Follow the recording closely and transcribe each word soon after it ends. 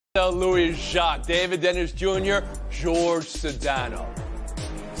Louis Jacques, David Dennis Jr., George Sedano.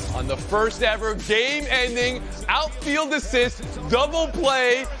 On the first ever game-ending outfield assist double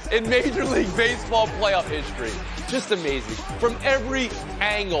play in Major League Baseball playoff history. Just amazing. From every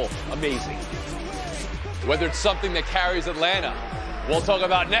angle, amazing. Whether it's something that carries Atlanta, we'll talk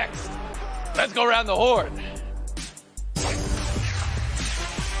about next. Let's go around the horn.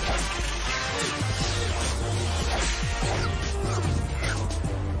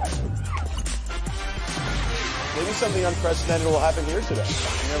 Maybe something unprecedented will happen here today.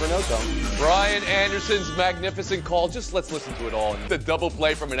 You never know, Tom. Brian Anderson's magnificent call. Just let's listen to it all. The double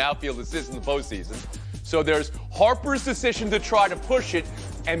play from an outfield assist in the postseason. So there's Harper's decision to try to push it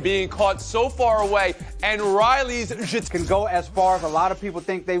and being caught so far away, and Riley's can go as far as a lot of people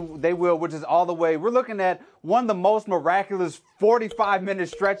think they will, which is all the way. We're looking at one of the most miraculous 45-minute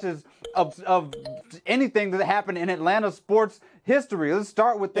stretches of anything that happened in Atlanta sports history. Let's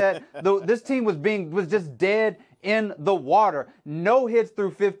start with that. This team was just dead in the water. No hits through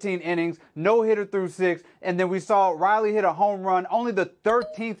 15 innings, no hitter through 6, and then we saw Riley hit a home run. Only the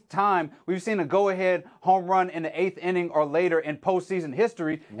 13th time we've seen a go-ahead home run in the 8th inning or later in postseason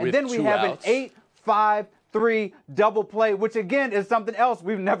history. And then we have an 8-5-3 double play, which again is something else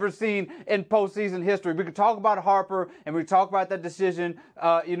we've never seen in postseason history. We could talk about Harper and we talk about that decision,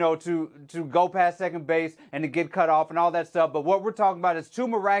 to go past second base and to get cut off and all that stuff. But what we're talking about is two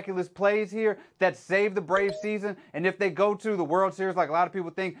miraculous plays here that saved the Braves season. And if they go to the World Series, like a lot of people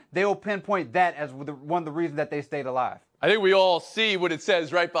think, they will pinpoint that as one of the reasons that they stayed alive. I think we all see what it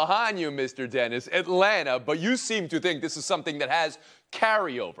says right behind you, Mr. Dennis, Atlanta, but you seem to think this is something that has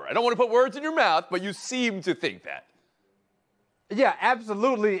carryover. I don't want to put words in your mouth, but you seem to think that. Yeah,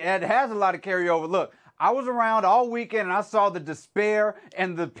 absolutely. It has a lot of carryover. Look, I was around all weekend and I saw the despair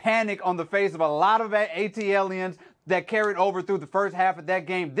and the panic on the face of a lot of ATLians that carried over through the first half of that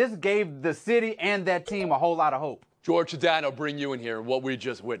game. This gave the city and that team a whole lot of hope. George Sedano, bring you in here and what we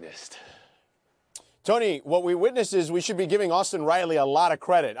just witnessed. Tony, what we witnessed is we should be giving Austin Riley a lot of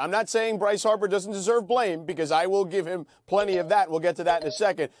credit. I'm not saying Bryce Harper doesn't deserve blame, because I will give him plenty of that. We'll get to that in a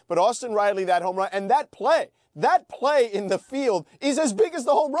second. But Austin Riley, that home run, and that play in the field is as big as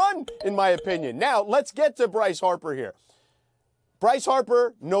the home run, in my opinion. Now, let's get to Bryce Harper here. Bryce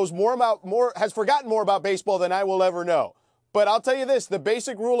Harper knows has forgotten more about baseball than I will ever know. But I'll tell you this, the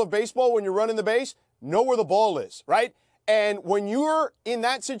basic rule of baseball when you're running the base, know where the ball is, right? And when you're in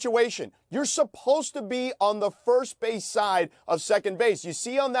that situation, you're supposed to be on the first base side of second base. You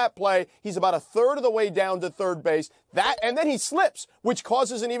see on that play, he's about a third of the way down to third base. And then he slips, which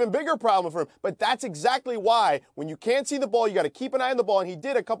causes an even bigger problem for him. But that's exactly why when you can't see the ball, you got to keep an eye on the ball. And he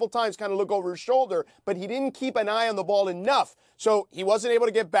did a couple times kind of look over his shoulder, but he didn't keep an eye on the ball enough. So he wasn't able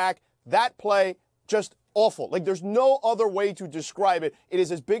to get back. That play just awful. Like, there's no other way to describe it. It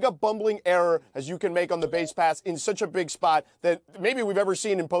is as big a bumbling error as you can make on the base pass in such a big spot that maybe we've ever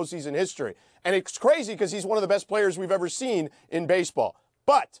seen in postseason history. And it's crazy because he's one of the best players we've ever seen in baseball.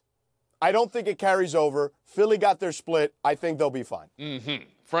 But I don't think it carries over. Philly got their split. I think they'll be fine.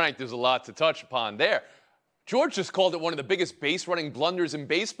 Frank, there's a lot to touch upon there. George just called it one of the biggest base-running blunders in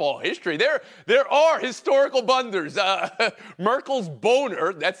baseball history. There are historical blunders. Merkel's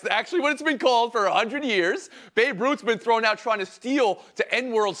boner, that's actually what it's been called for 100 years. Babe Ruth's been thrown out trying to steal to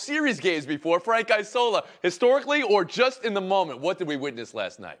end World Series games before. Frank Isola, historically or just in the moment, what did we witness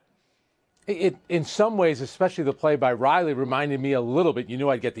last night? In some ways, especially the play by Riley, reminded me a little bit. You knew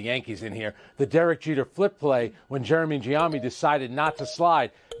I'd get the Yankees in here. The Derek Jeter flip play when Jeremy Giambi decided not to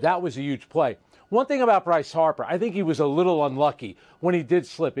slide. That was a huge play. One thing about Bryce Harper, I think he was a little unlucky when he did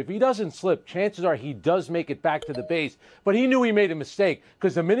slip. If he doesn't slip, chances are he does make it back to the base. But he knew he made a mistake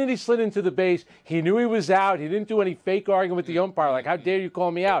because the minute he slid into the base, he knew he was out. He didn't do any fake arguing with the umpire, like, how dare you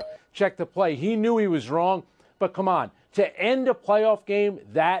call me out? Check the play. He knew he was wrong. But come on, to end a playoff game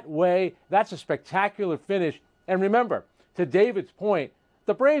that way, that's a spectacular finish. And remember, to David's point,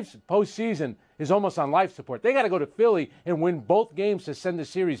 the Braves postseason is almost on life support. They got to go to Philly and win both games to send the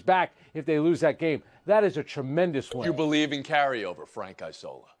series back if they lose that game. That is a tremendous win. You believe in carryover, Frank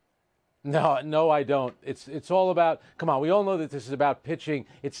Isola? No, I don't. It's all about, come on, we all know that this is about pitching.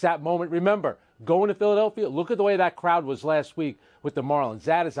 It's that moment. Remember, going to Philadelphia, look at the way that crowd was last week with the Marlins.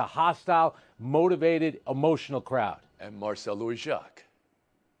 That is a hostile, motivated, emotional crowd. And Marcel Louis Jacques.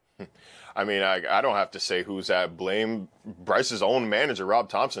 I mean, I don't have to say who's at blame. Bryce's own manager, Rob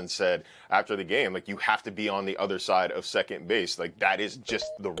Thompson, said after the game, like, you have to be on the other side of second base. Like, that is just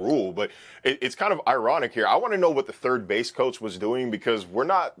the rule. But it's kind of ironic here. I want to know what the third base coach was doing, because we're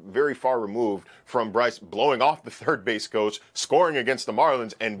not very far removed from Bryce blowing off the third base coach, scoring against the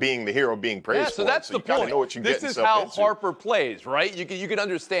Marlins, and being the hero, being praised for. So that's the point. Know what you this is how Harper plays, right? You can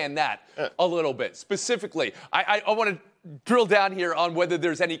understand that a little bit. Specifically, I want to drill down here on whether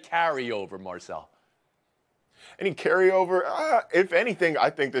there's any carryover, Marcel. Any carryover? If anything, I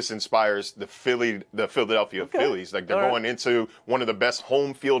think this inspires the Philadelphia Phillies. Like, they're going into one of the best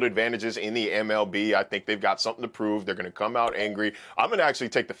home field advantages in the MLB. I think they've got something to prove. They're going to come out angry. I'm going to actually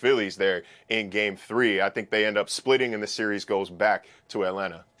take the Phillies there in Game 3. I think they end up splitting and the series goes back to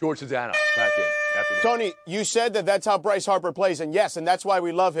Atlanta. George Sedano back in. Tony, you said that that's how Bryce Harper plays, and yes, and that's why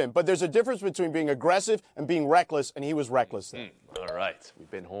we love him. But there's a difference between being aggressive and being reckless, and he was reckless there. All right.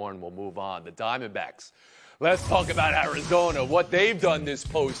 We've been horned. We'll move on. The Diamondbacks. Let's talk about Arizona, what they've done this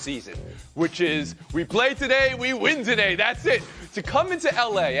postseason, which is we play today, we win today. That's it. To come into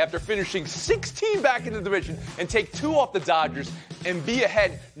L.A. after finishing 16 back in the division and take 2 off the Dodgers and be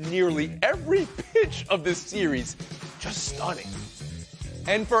ahead nearly every pitch of this series, just stunning.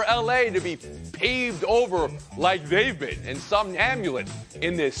 And for L.A. to be paved over like they've been and somnambulant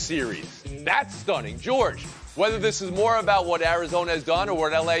in this series, that's stunning. George, whether this is more about what Arizona has done or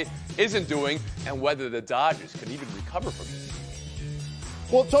what L.A. isn't doing, and whether the Dodgers can even recover from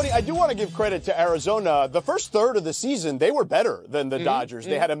it. Well, Tony, I do want to give credit to Arizona. The first third of the season, they were better than the Dodgers.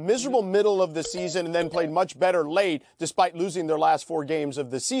 They had a miserable middle of the season and then played much better late, despite losing their last 4 games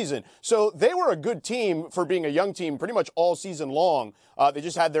of the season. So they were a good team for being a young team pretty much all season long. They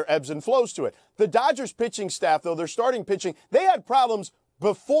just had their ebbs and flows to it. The Dodgers pitching staff, though, their starting pitching, they had problems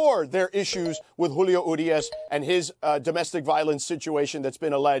before their issues with Julio Urias and his domestic violence situation that's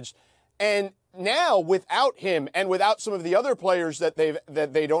been alleged. And now, without him and without some of the other players that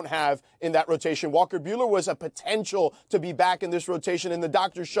they don't have in that rotation, Walker Buehler was a potential to be back in this rotation, and the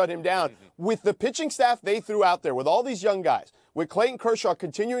doctors shut him down. With the pitching staff they threw out there, with all these young guys, with Clayton Kershaw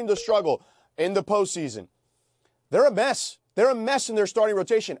continuing to struggle in the postseason, they're a mess. They're a mess in their starting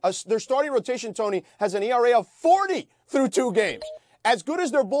rotation. Their starting rotation, Tony, has an ERA of 40 through 2 games. As good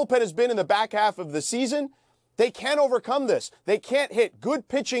as their bullpen has been in the back half of the season, they can't overcome this. They can't hit. Good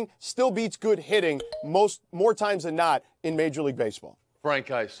pitching still beats good hitting more times than not in Major League Baseball. Frank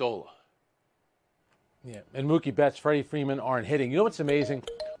Isola. Yeah, and Mookie Betts, Freddie Freeman aren't hitting. You know what's amazing?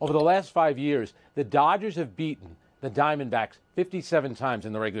 Over the last 5 years, the Dodgers have beaten the Diamondbacks 57 times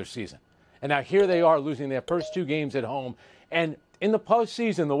in the regular season. And now here they are losing their first 2 games at home. And in the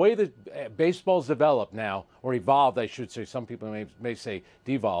postseason, the way that baseball's developed now, or evolved, I should say, some people may say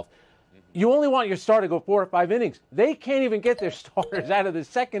devolved, you only want your starter to go 4 or 5 innings. They can't even get their starters out of the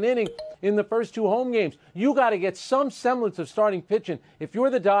second inning in the first 2 home games. You got to get some semblance of starting pitching. If you're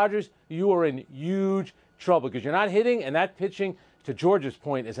the Dodgers, you are in huge trouble because you're not hitting, and that pitching, to George's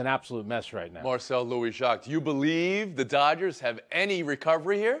point, is an absolute mess right now. Marcel Louis-Jacques, do you believe the Dodgers have any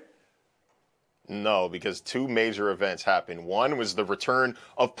recovery here? No, because 2 major events happened. One was the return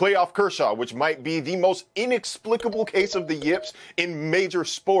of playoff Kershaw, which might be the most inexplicable case of the yips in major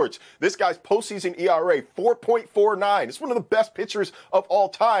sports. This guy's postseason ERA, 4.49. It's one of the best pitchers of all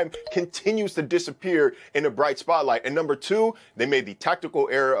time, continues to disappear in a bright spotlight. And number 2, they made the tactical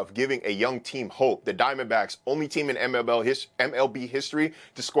error of giving a young team hope. The Diamondbacks, only team in MLB history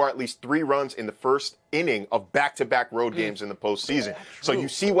to score at least 3 runs in the first inning of back-to-back road games in the postseason. So you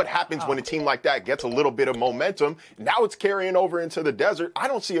see what happens when a team like that gets a little bit of momentum. Now it's carrying over into the desert. I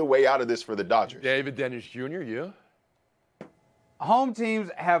don't see a way out of this for the Dodgers. David Dennis Jr., you? Home teams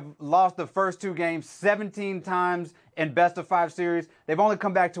have lost the first 2 games 17 times in best-of-5 series. They've only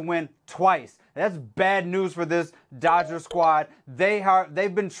come back to win twice. That's bad news for this Dodger squad.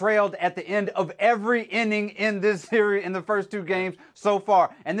 They've been trailed at the end of every inning in this series in the first 2 games so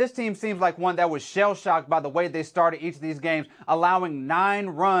far. And this team seems like one that was shell-shocked by the way they started each of these games, allowing 9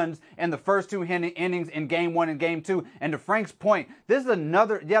 runs in the first 2 innings in Game 1 and Game 2. And to Frank's point, this is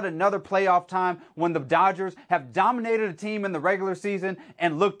yet another playoff time when the Dodgers have dominated a team in the regular season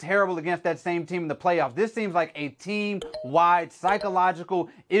and looked terrible against that same team in the playoffs. This seems like a team-wide psychological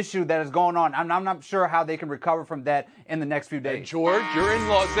issue that is going on. I'm not sure how they can recover from that in the next few days. And George, you're in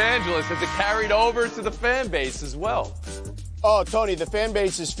Los Angeles. Has it carried over to the fan base as well? Oh, Tony, the fan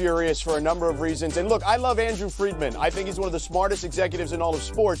base is furious for a number of reasons. And look, I love Andrew Friedman. I think he's one of the smartest executives in all of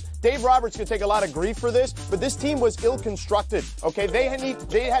sports. Dave Roberts can take a lot of grief for this, but this team was ill-constructed, okay?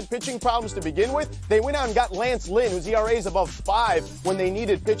 They had pitching problems to begin with. They went out and got Lance Lynn, whose ERA is above 5 when they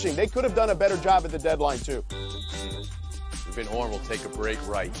needed pitching. They could have done a better job at the deadline, too. Van Horn will take a break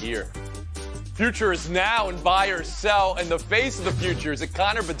right here. Future is now in buy or sell, and the face of the future is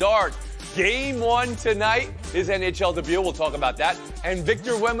Connor Bedard. Game 1 tonight, his NHL debut. We'll talk about that. And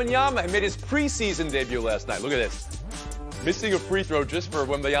Victor Wembanyama made his preseason debut last night. Look at this. Missing a free throw just for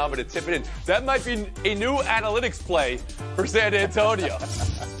Wembanyama to tip it in. That might be a new analytics play for San Antonio.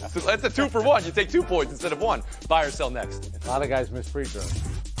 So that's a 2-for-1. You take 2 points instead of 1. Buy or sell next. A lot of guys miss free throws.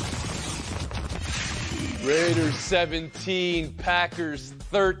 Raiders 17, Packers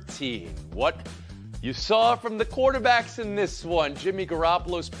 13. What you saw from the quarterbacks in this one. Jimmy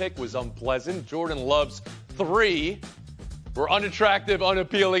Garoppolo's pick was unpleasant. Jordan Love's 3 were unattractive,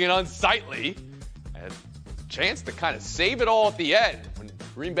 unappealing, and unsightly. And a chance to kind of save it all at the end when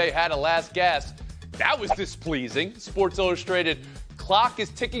Green Bay had a last gasp. That was displeasing. Sports Illustrated, clock is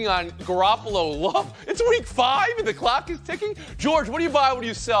ticking on Garoppolo Love. It's week 5 and the clock is ticking. George, what do you buy? What do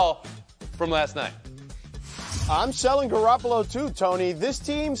you sell from last night? I'm selling Garoppolo too, Tony. This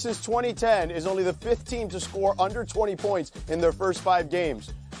team since 2010 is only the 5th team to score under 20 points in their first 5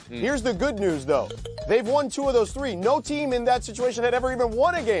 games. Here's the good news, though. They've won 2 of those 3. No team in that situation had ever even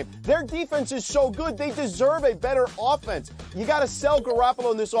won a game. Their defense is so good, they deserve a better offense. You got to sell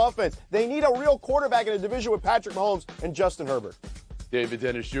Garoppolo in this offense. They need a real quarterback in a division with Patrick Mahomes and Justin Herbert. David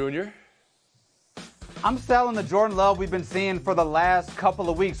Dennis Jr. I'm selling the Jordan Love we've been seeing for the last couple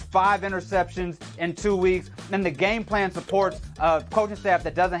of weeks. 5 interceptions in 2 weeks. And the game plan supports a coaching staff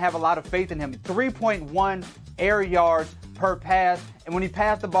that doesn't have a lot of faith in him. 3.1 air yards per pass. And when he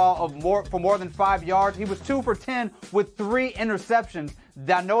passed the ball for more than 5 yards, he was 2 for 10 with 3 interceptions.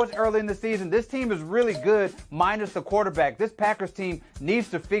 I know it's early in the season. This team is really good, minus the quarterback. This Packers team needs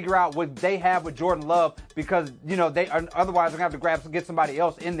to figure out what they have with Jordan Love because, they are, otherwise they're going to have to get somebody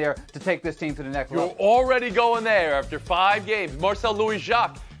else in there to take this team to the next level. You're already going there after 5 games. Marcel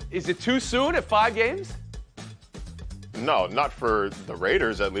Louis-Jacques, is it too soon at 5 games? No, not for the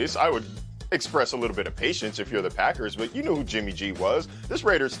Raiders, at least. I would express a little bit of patience if you're the Packers, but you know who Jimmy G was. This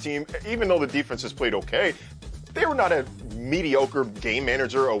Raiders team, even though the defense has played okay, they were not a mediocre game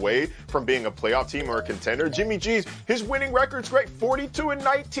manager away from being a playoff team or a contender. Jimmy G's, his winning record's great,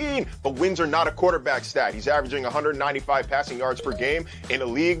 42-19. But wins are not a quarterback stat. He's averaging 195 passing yards per game in a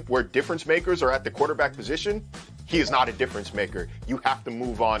league where difference makers are at the quarterback position. He is not a difference maker. You have to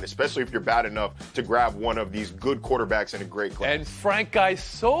move on, especially if you're bad enough to grab one of these good quarterbacks in a great class. And Frank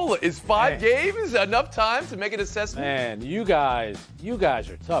Isola, is 5 games enough time to make an assessment? Man, you guys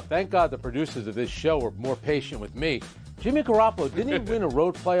are tough. Thank God the producers of this show were more patient with me. Jimmy Garoppolo, didn't he win a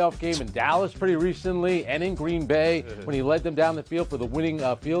road playoff game in Dallas pretty recently and in Green Bay when he led them down the field for the winning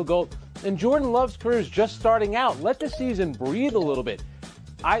field goal? And Jordan Love's career is just starting out. Let the season breathe a little bit.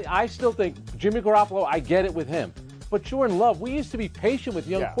 I still think Jimmy Garoppolo, I get it with him. But Jordan Love, we used to be patient with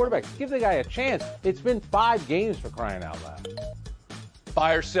young quarterbacks. Give the guy a chance. It's been 5 games for crying out loud.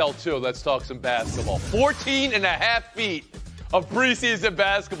 Buy or sell, too. Let's talk some basketball. 14.5 feet of preseason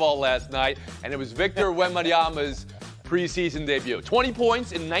basketball last night, and it was Victor Wembanyama's preseason debut. 20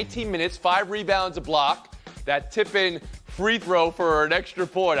 points in 19 minutes, 5 rebounds, a block. That tip-in free throw for an extra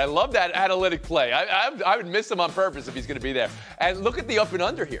point. I love that analytic play. I would miss him on purpose if he's going to be there. And look at the up and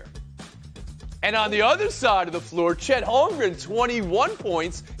under here. And on the other side of the floor, Chet Holmgren, 21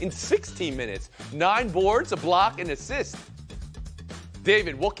 points in 16 minutes. 9 boards, a block, and assist.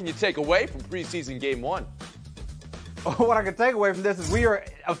 David, what can you take away from preseason game 1? What I can take away from this is we are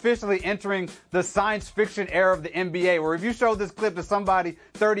officially entering the science fiction era of the NBA, where if you show this clip to somebody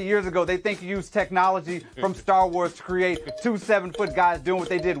 30 years ago, they think you used technology from Star Wars to create 2 7-foot guys doing what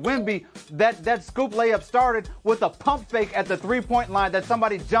they did. Wemby, that scoop layup started with a pump fake at the 3-point line that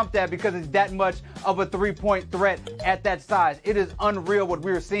somebody jumped at because it's that much of a 3-point threat at that size. It is unreal what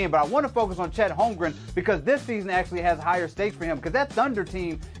we're seeing, but I want to focus on Chet Holmgren because this season actually has higher stakes for him because that Thunder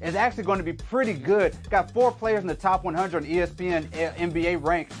team is actually going to be pretty good. Got 4 players in the top 100 on ESPN NBA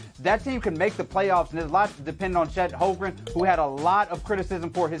rank. That team can make the playoffs, and there's a lot depending on Chet Holmgren, who had a lot of criticism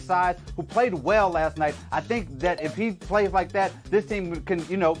for his size, who played well last night. I think that if he plays like that, this team can,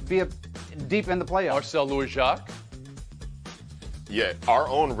 be deep in the playoffs. Marcel Louis-Jacques. Yeah, our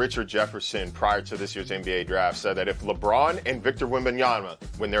own Richard Jefferson, prior to this year's NBA draft, said that if LeBron and Victor Wembanyama,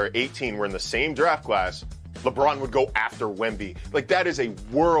 when they were 18, were in the same draft class, LeBron would go after Wemby. Like, that is a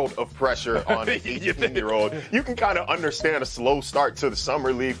world of pressure on an 18-year-old. You can kind of understand a slow start to the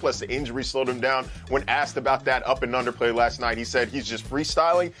summer league, plus the injury slowed him down. When asked about that up and under play last night, he said he's just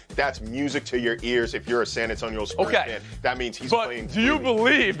freestelling. That's music to your ears if you're a San Antonio Spurs fan. That means he's playing. But do you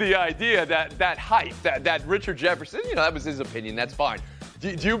believe the idea that hype, that Richard Jefferson, that was his opinion, that's fine.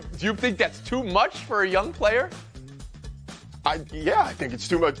 Do you think that's too much for a young player? I think it's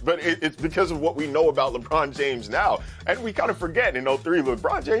too much, but it's because of what we know about LeBron James now. And we kind of forget in 03,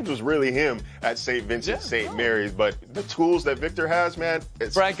 LeBron James was really him at St. Vincent, St. Mary's. But the tools that Victor has, man,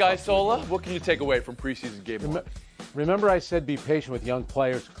 it's Frank Isola, what can you take away from preseason game 1? Remember I said be patient with young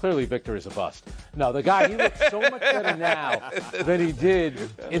players? Clearly Victor is a bust. No, the guy, he looks so much better now than he did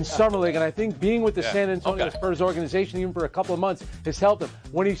in Summer League. And I think being with the San Antonio Spurs organization even for a couple of months has helped him.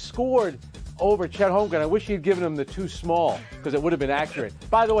 When he scored over Chet Holmgren, I wish he'd given him the too small because it would have been accurate.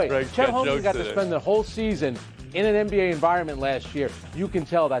 By the way, Chet Holmgren got to spend the whole season in an NBA environment last year. You can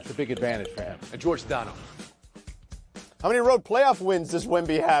tell that's a big advantage for him. And George Sedano. How many road playoff wins does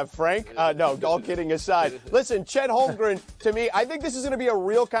Wemby have, Frank? No, all kidding aside. Listen, Chet Holmgren, to me, I think this is going to be a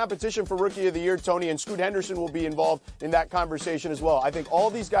real competition for Rookie of the Year, Tony, and Scoot Henderson will be involved in that conversation as well. I think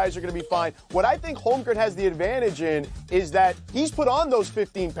all these guys are going to be fine. What I think Holmgren has the advantage in is that he's put on those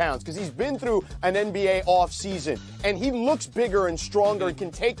 15 pounds because he's been through an NBA offseason, and he looks bigger and stronger and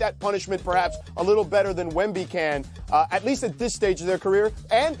can take that punishment perhaps a little better than Wemby can, at least at this stage of their career,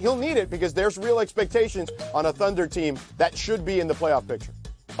 and he'll need it because there's real expectations on a Thunder team that should be in the playoff picture.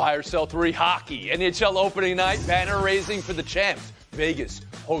 Buy or sell 3 hockey. NHL opening night, banner raising for the champs. Vegas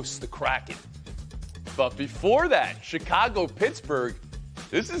hosts the Kraken. But before that, Chicago-Pittsburgh.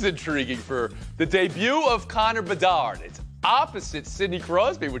 This is intriguing for the debut of Connor Bedard. It's opposite Sidney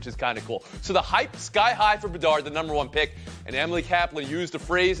Crosby, which is kind of cool. So the hype sky high for Bedard, the #1 pick. And Emily Kaplan used a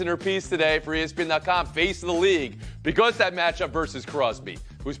phrase in her piece today for ESPN.com, face of the league, because that matchup versus Crosby,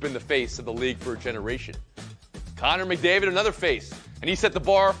 who's been the face of the league for a generation. Connor McDavid, another face. And he set the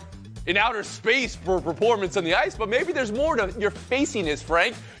bar in outer space for performance on the ice, but maybe there's more to your faciness,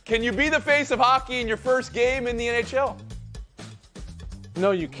 Frank. Can you be the face of hockey in your first game in the NHL? No,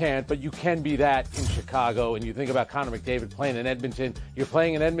 you can't, but you can be that in Chicago. And you think about Connor McDavid playing in Edmonton. You're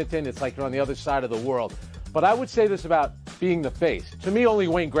playing in Edmonton, it's like you're on the other side of the world. But I would say this about being the face. To me, only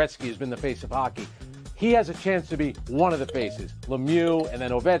Wayne Gretzky has been the face of hockey. He has a chance to be one of the faces. Lemieux, and then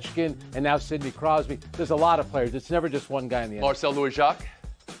Ovechkin, and now Sidney Crosby. There's a lot of players. It's never just one guy in the end. Marcel Louis-Jacques?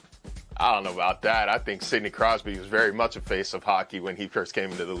 I don't know about that. I think Sidney Crosby was very much a face of hockey when he first came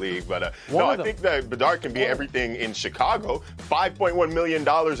into the league. But no, I think that Bedard can be everything in Chicago. $5.1 million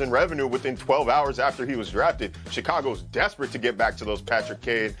in revenue within 12 hours after he was drafted. Chicago's desperate to get back to those Patrick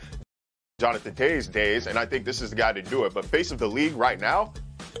Kane, Jonathan Toews days, and I think this is the guy to do it. But face of the league right now,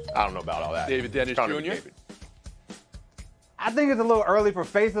 I don't know about all that. David Dennis Jr.? McDavid. I think it's a little early for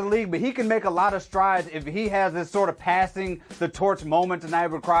face of the league, but he can make a lot of strides if he has this sort of passing the torch moment tonight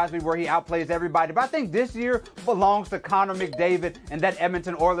with Crosby where he outplays everybody. But I think this year belongs to Connor McDavid and that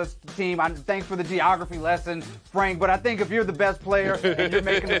Edmonton Oilers team. Thanks for the geography lesson, Frank. But I think if you're the best player and you're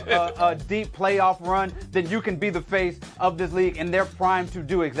making a deep playoff run, then you can be the face of this league, and they're primed to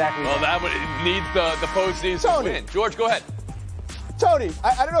do exactly that. Well, that needs the postseason win. George, go ahead. Tony,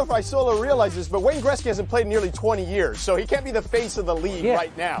 I don't know if Isola realizes this, but Wayne Gretzky hasn't played in nearly 20 years, so he can't be the face of the league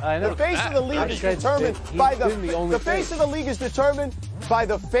right now. The face of the league is determined by the face of the league is determined by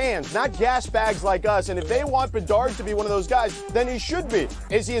the fans, not gas bags like us. And if they want Bedard to be one of those guys, then he should be.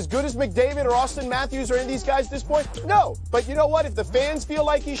 Is he as good as McDavid or Austin Matthews or any of these guys at this point? No. But you know what? If the fans feel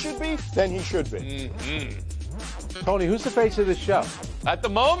like he should be, then he should be. Tony, who's the face of the show? At the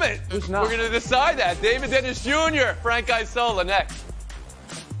moment, who's not? We're going to decide that. David Dennis Jr., Frank Isola next.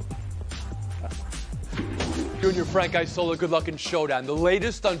 Junior Frank Isola, good luck in showdown. The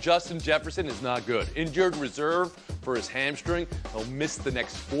latest on Justin Jefferson is not good. Injured reserve for his hamstring. He'll miss the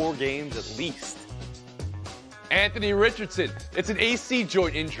next 4 games at least. Anthony Richardson, it's an AC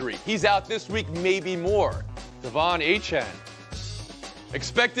joint injury. He's out this week, maybe more. Devon Achane,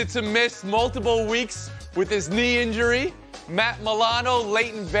 expected to miss multiple weeks with his knee injury. Matt Milano,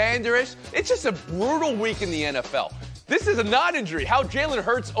 Leighton Vander Esch. It's just a brutal week in the NFL. This is a non-injury. How Jalen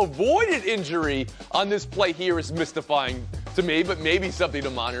Hurts avoided injury on this play here is mystifying to me, but maybe something to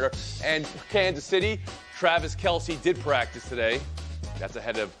monitor. And Kansas City, Travis Kelce did practice today. That's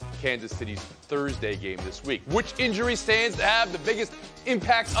ahead of Kansas City's Thursday game this week. Which injury stands to have the biggest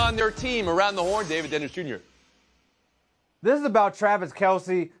impact on their team? Around the horn, David Dennis Jr. This is about Travis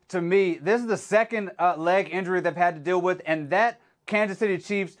Kelce. To me, this is the second leg injury they've had to deal with, and that Kansas City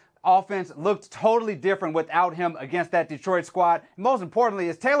Chiefs offense looked totally different without him against that Detroit squad. And most importantly,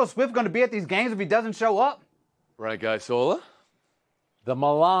 is Taylor Swift going to be at these games if he doesn't show up? Frank Isola. The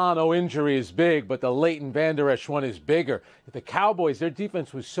Milano injury is big, but the Leighton Vander Esch one is bigger. The Cowboys, their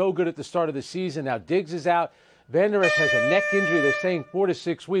defense was so good at the start of the season. Now Diggs is out. Vander Esch has a neck injury. They're saying 4 to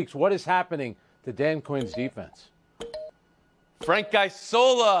 6 weeks. What is happening to Dan Quinn's defense? Frank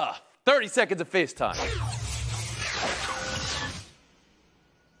Isola, 30 seconds of FaceTime.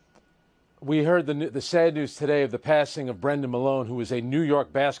 We heard the sad news today of the passing of Brendan Malone, who was a New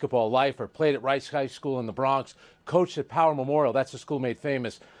York basketball lifer, played at Rice High School in the Bronx, coached at Power Memorial. That's the school made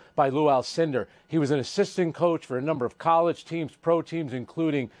famous by Lou Alcindor. He was an assistant coach for a number of college teams, pro teams,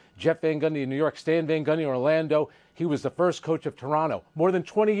 including Jeff Van Gundy in New York, Stan Van Gundy in Orlando. He was the first coach of Toronto. More than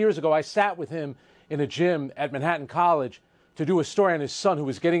 20 years ago, I sat with him in a gym at Manhattan College to do a story on his son who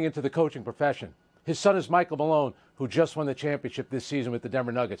was getting into the coaching profession. His son is Michael Malone, who just won the championship this season with the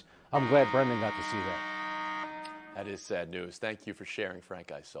Denver Nuggets. I'm glad Brendan got to see that. That is sad news. Thank you for sharing,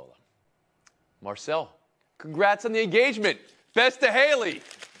 Frank Isola. Marcel, congrats on the engagement. Best to Haley.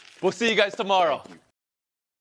 We'll see you guys tomorrow.